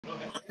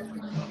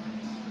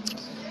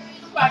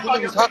Who the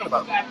nigga you talking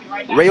about?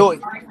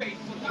 Rayoy.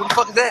 Who the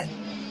fuck is that?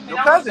 Your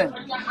cousin.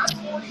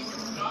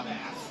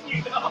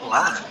 I'm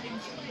lying.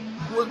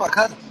 Who is my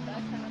cousin?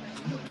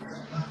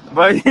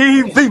 But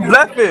he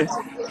bluffing.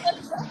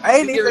 I You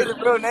ain't even say giving the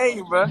real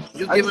name, bro.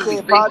 you I just giving me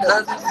said fake father.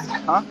 cousins?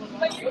 Huh?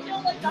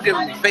 You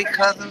giving me fake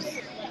cousins?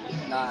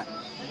 Nah.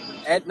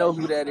 Ed know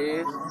who that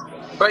is.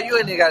 Bro, you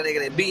ain't got a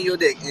nigga that beat your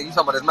dick and you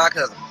talking about that's my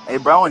cousin. Hey,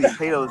 bro, I don't even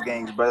play those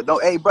games, bro.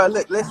 Don't. Hey, bro,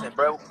 look, listen,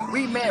 bro.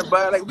 We men,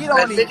 bro. Like we A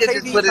don't even nigga play just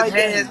these put his type hands.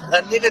 games.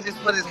 A nigga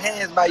just put his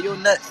hands by your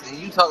nuts, and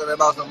you talking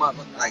about some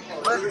motherfucker like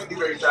what?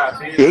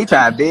 Yeah, he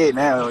trying to bid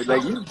now.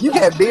 Like you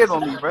can't bid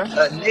on me, bro. A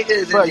nigga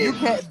is in Bro, you there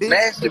can't bid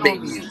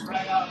on masturbating me. you.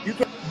 You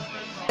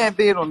can't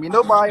bid on me.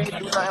 Nobody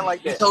do nothing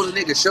like You that. told a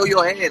nigga show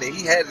your hand, and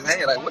he had his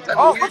hand. Like what type of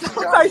Oh, weird shit what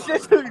y'all type doing,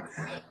 shit? bro?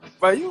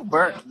 Bro, you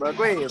burnt, bro.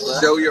 Go ahead, bro.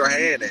 Show your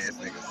hand, ass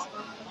niggas.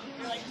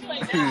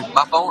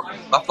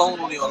 My phone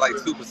only on like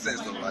 2%,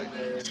 so like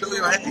show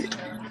your hand.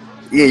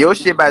 Yeah, your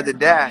shit about to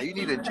die. You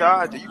need a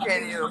charger. You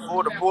can't even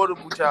afford a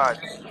portable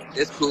charger.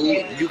 It's cool.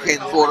 You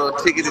can't afford a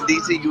ticket to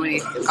DC. You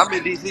ain't. I'm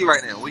in DC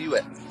right now. Where you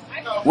at?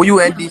 Where you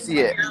in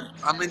DC at?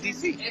 I'm in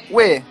DC.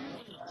 Where?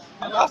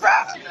 I'm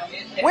outside.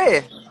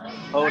 Where?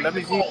 Oh, let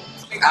me see.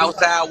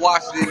 Outside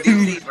Washington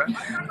DC, bro.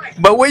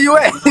 But where you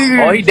at?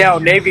 Oh, he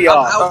down Navy I'm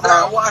Yard.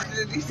 outside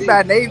Washington You DC.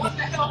 by Navy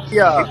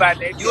He Yard. by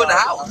Navy You in the Yard.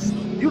 house.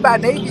 You by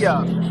Navy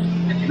Yard.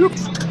 You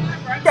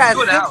got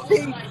You in the house.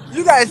 16.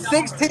 You got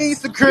 16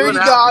 You in security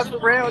the house. guards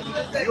around you,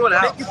 You in the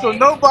house. making so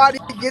nobody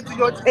get to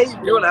your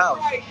You table. in the house.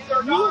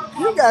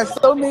 You got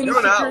so many You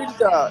in the house. security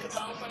guards.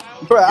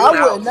 Bro, You I in the would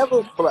house.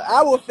 never, bro,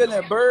 I would feel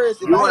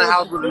embarrassed if You I in the had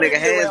house with a nigga security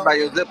hands around by me.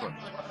 your zipper.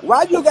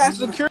 Why you got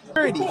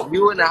security?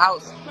 You in the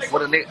house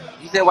with a nigga.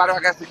 You said why do I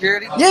got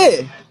security?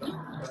 Yeah.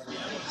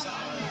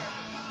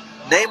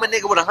 Name a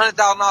nigga with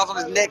 $100,000 on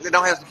his neck that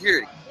don't have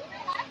security.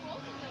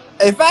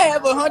 If I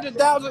have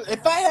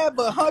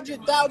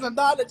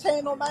 $100,000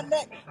 chain on my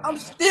neck, I'm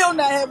still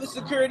not having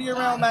security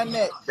around my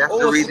neck That's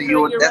the or reason you.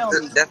 security That's around the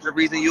me. that's the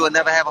reason you will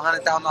never have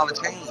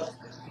 $100,000 chain.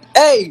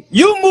 Hey,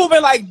 you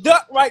moving like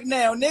Duck right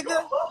now,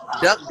 nigga.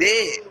 Duck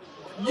dead.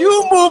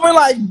 You moving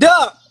like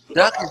Duck.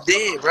 Duck is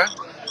dead, bro.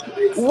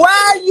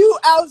 Why you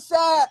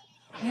outside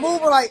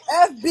moving like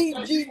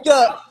FBG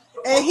Duck?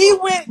 And he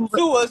went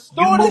to a You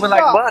store to moving like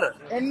shop, butter,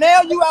 and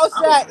now you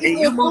outside and you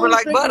eating moving food,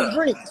 like drinking butter.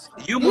 drinks.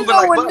 You You moving know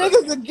like when butter.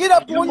 niggas will get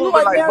up You on you moving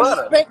right like now and butter.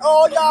 spank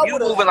all y'all You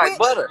with a moving like switch?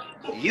 butter.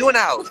 You in the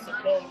house.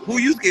 Who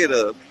you scared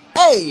of?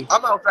 Hey,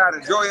 I'm outside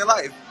enjoying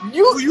life.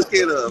 you, Who you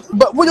scared of?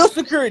 but with your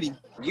security,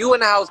 You in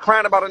the house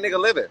crying about a nigga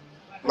living.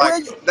 Like where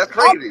you, that's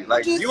I'm crazy.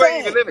 Like just you ain't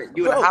even saying, living.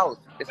 You in the bro, house.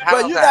 It's hot bro,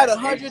 you got outside. a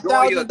hundred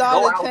Enjoy your. thousand Go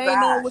dollar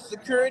chain on outside. with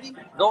security.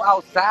 Go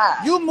outside.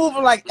 You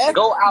moving like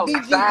Go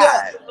FBG Duck.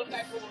 outside.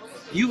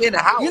 You in the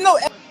You house. know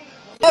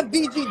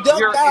FBG Duck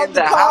You're got out in the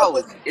the car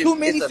with house. too It's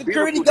many a security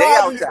beautiful day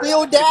guards and outside.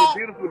 still It's a died.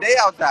 beautiful day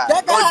outside.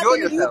 That Go can enjoy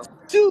happen to you yourself.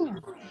 too.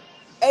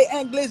 Hey,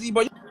 Aunt Glizzy,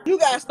 bro, you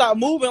gotta stop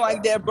moving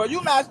like that, bro.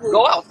 You might as well,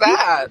 Go you,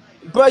 outside.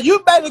 bro. You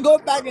better go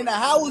back in the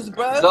house,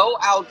 bro. Go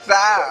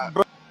outside.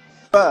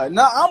 Bro,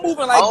 no, I'm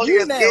moving like Only you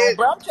a now, scared.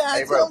 bro. I'm trying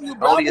Hey, to bro. tell you,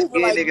 bro. I'm Only a moving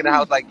scared like nigga in the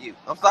house you. like you.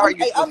 I'm sorry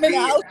you Hey, so I'm in the scared.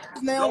 house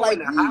now Go in like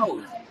the you.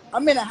 house.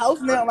 I'm in the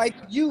house now like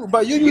you,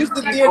 but you You used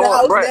to keep be in the going,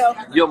 house bro. now.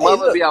 Your Hey, mother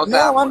look, be outside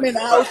now more I'm than in the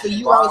you, bro. house and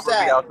you Barbara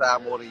be outside.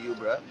 outside more than you,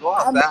 bro. Go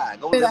I'm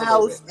outside. Go in the live a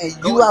little bit. house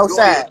and Go you enjoy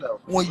outside.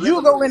 yourself. When Live a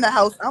you go little in bit. the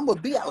house, I'm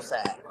gonna be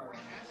outside.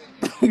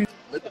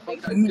 What the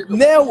fuck type of shit?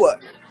 Now what?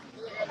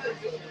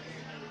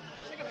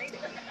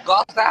 Go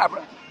outside,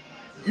 bro.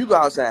 You go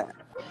outside.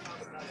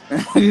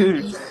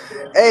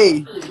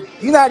 Hey,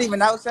 you not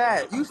even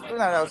outside. You still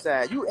not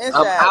outside. You I'm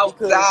inside because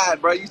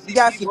outside, bro. You you see got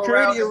people security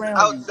around. This is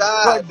around you.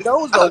 outside. But This is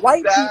those are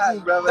white outside, people.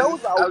 brother. This Those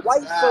is are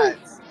white outside.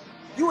 folks.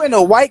 You in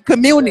a white The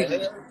community. hell?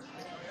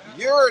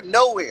 You're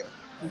nowhere.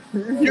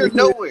 You're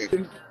nowhere.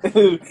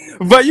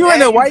 But you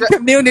in a And you white just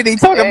community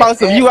talking and, about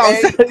some and, you and,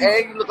 outside.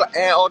 and you look like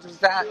and on the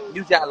side,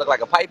 you just look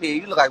like a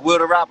pipehead. You look like Will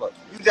the Rapper.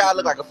 You just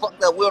look like a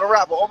fucked up Will the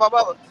Rapper. Oh my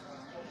brother.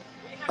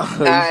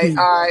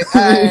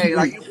 Alright,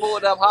 like you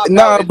pulled up, hopped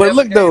out, Nah, and but never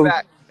look came though.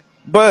 back.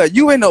 But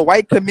you in a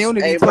white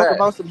community Hey, talking bro,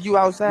 about some you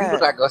you look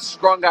outside. like a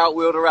strung out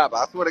Will the Rapper.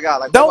 I swear to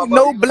God, like, oh my Don't brother,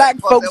 no you look like black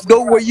fuck folks that Will go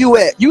the where Rapper, you man.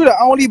 at. You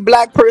the only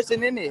black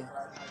person in there.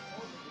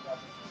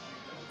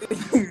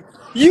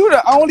 You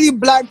the only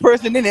black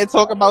person in there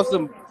talking about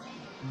some.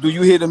 Do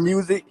you hear the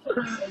music?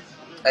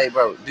 Hey,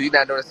 bro, do you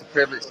not know that's a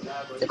privilege?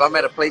 If I'm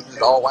at a place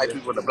that's all white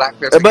people and a black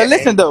person But get listen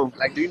angry, though.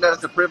 like, do you know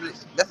that's a privilege?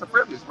 That's a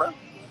privilege, bro.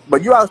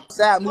 But you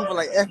outside moving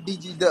like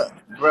FBG Duck,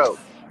 Bro,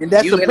 and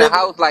that's a you in the privilege.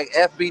 house like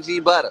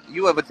FBG Butter.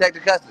 You in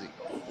protected custody.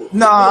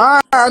 Nah,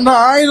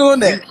 I ain't doing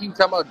You that. keep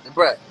talking about,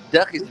 bro,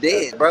 Duck is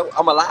dead, bro.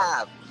 I'm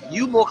alive.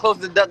 You more close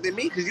to Duck than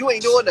me because you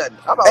ain't doing nothing.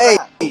 I'm Hey,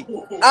 outside.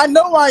 I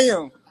know I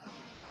am.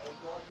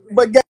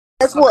 But guess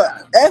I'm what?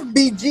 outside.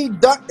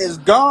 FBG Duck is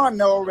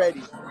gone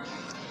already.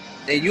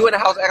 And you in the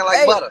house acting like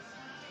Hey, Butter.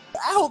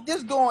 I hope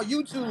this go on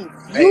YouTube.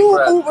 Hey, You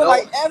bro, moving go.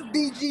 like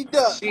FBG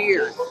Duck.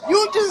 Cheers.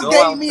 You just Go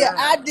gave me an outside.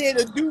 idea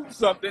to do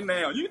something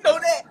now. You know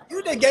that?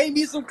 You just gave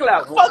me some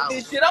clout. Go Fuck out.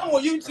 this shit. I'm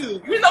on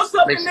YouTube. You know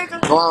something,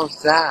 nigga? Go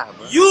outside,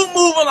 bro. You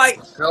moving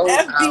like Go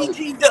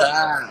FBG Duck.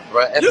 outside,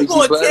 bro. You FBG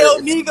gonna Butter tell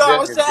is me go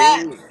just a outside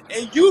thing.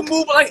 and you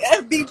moving like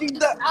FBG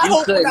Duck. I You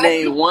hope when couldn't I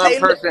see name one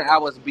hey look, person I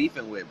was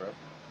beefing with, bro.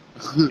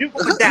 you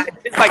gonna die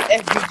just like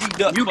FBG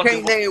Duck You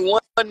fucking can't with name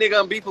one nigga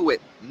I'm beefing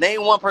with.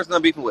 Name one person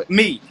I'm beefing with.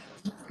 me.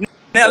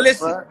 Now The listen.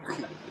 fuck?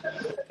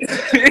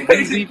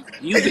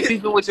 You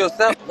beefing with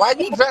yourself? Why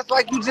you dressed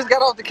like you just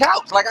got off the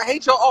couch? Like I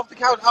hate your off the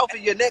couch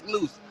outfit. Your neck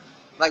loose.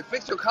 Like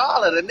fix your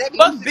collar. The neck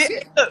Fuck loose as big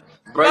shit. look.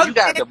 Bro, you Fuck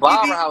got big the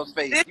Barber TV. House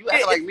face. This You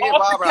acting shit is like me and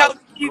off the Barber House. couch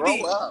Grow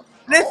TV. up.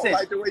 I don't Listen,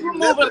 like the way you you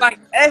moving living. like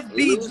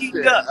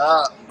FBG Loosen Duck.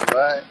 up,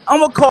 bud.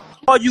 I'm gonna call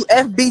you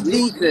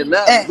FBG Loosen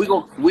up. Ant. We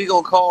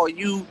gonna call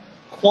you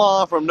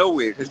Quan from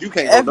nowhere because you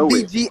can't go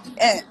nowhere. FBG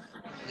Ant.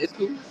 It's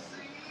cool,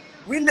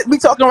 We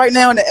talking right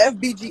now in the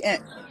FBG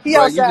Ant. He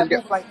bro. You outside just got.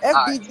 moving like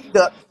All right. FBG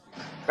Duck.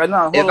 Right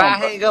now, hold If on, I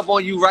bro. hang up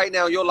on you right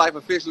now, your life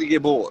officially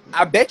get bored.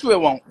 I bet you it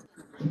won't.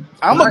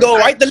 I'm gonna What? go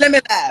right to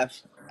Lemon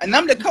Live, and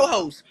I'm the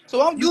co-host,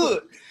 so I'm You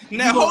good. you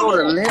Now gonna hold go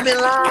to on.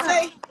 Lemon What you Live?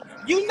 say?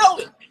 You know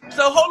it.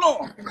 So hold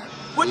on.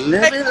 What you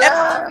say? Lemon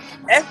Live?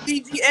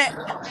 FBG Ant?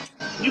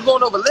 You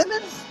going over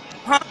lemons?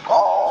 Huh?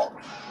 Oh,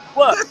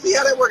 What? let's see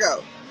how that work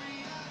out.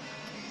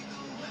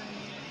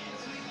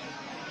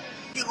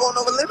 You going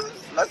over lemons?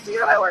 Let's see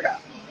how that work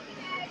out.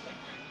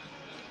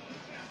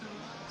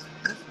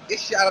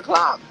 It's shot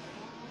o'clock.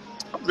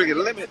 I'm drinking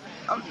lemon.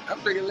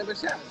 I'm drinking lemon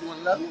shots. You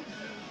want another one?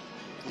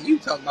 You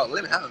talking about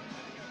lemon? I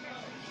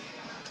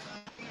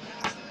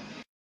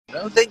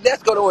don't think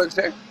that's gonna work,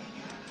 sir.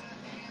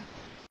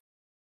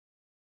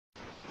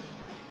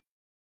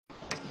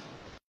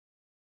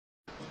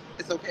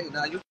 It's okay.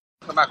 Now you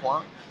come back,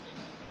 Juan.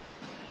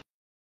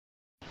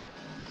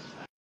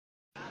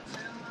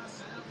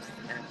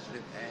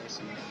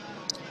 Ashy.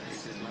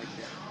 It's just like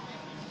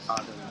that.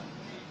 Are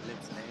the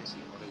lips ashy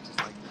or they just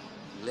like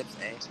that? Lips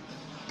ashy.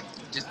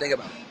 Just think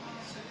about it.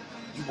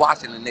 You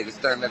watching the nigga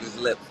staring at his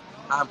lips.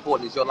 How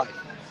important is your life?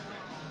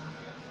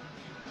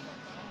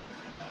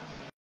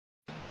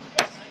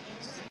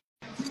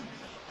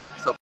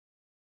 So,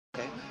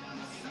 okay.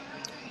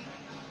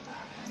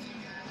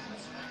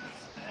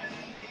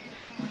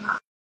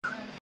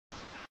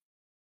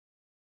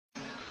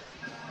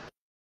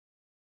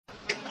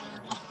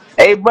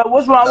 Hey, bro,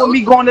 what's wrong with No,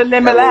 me going to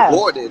Lemon that Live?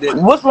 reward it, didn't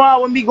it? What's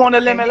wrong with me going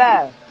to Can't Lemon hear you.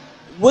 Live?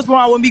 What's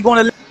wrong with me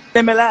going to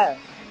Lemon Live?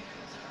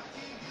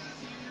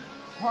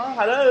 Huh?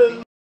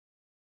 Hello?